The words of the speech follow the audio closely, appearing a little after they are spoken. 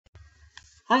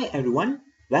Hi everyone,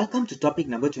 welcome to topic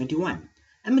number 21,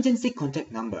 Emergency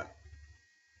Contact Number.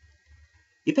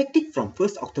 Effective from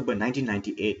 1st October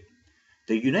 1998,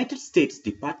 the United States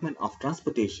Department of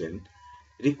Transportation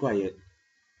required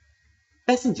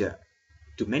passenger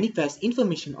to manifest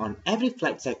information on every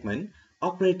flight segment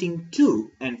operating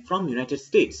to and from United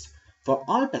States for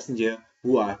all passengers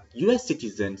who are US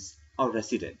citizens or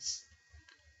residents.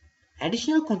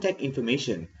 Additional contact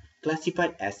information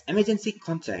classified as emergency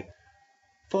contact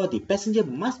for the passenger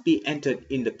must be entered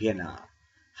in the PNR.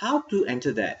 How to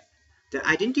enter that? The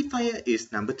identifier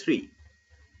is number 3,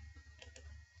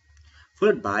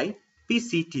 followed by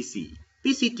PCTC.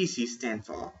 PCTC stands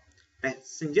for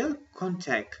Passenger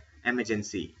Contact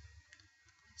Emergency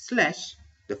 /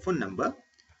 the phone number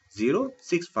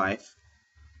 065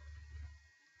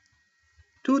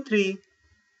 23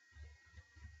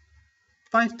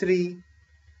 53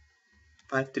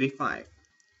 535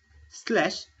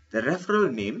 / the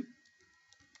referral name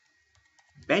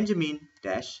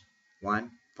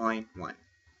Benjamin-1.1.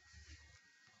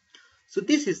 So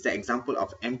this is the example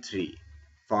of M3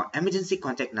 for emergency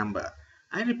contact number.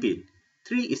 I repeat,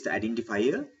 3 is the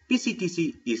identifier,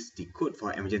 PCTC is the code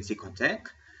for emergency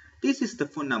contact, this is the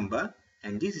phone number,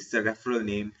 and this is the referral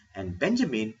name, and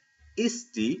Benjamin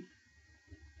is the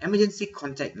emergency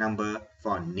contact number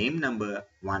for name number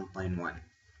 1.1.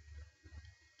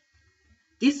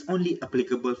 This only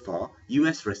applicable for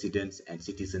US residents and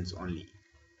citizens only.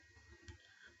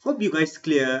 Hope you guys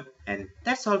clear, and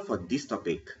that's all for this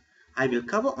topic. I will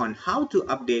cover on how to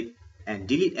update and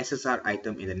delete SSR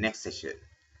item in the next session.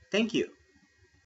 Thank you.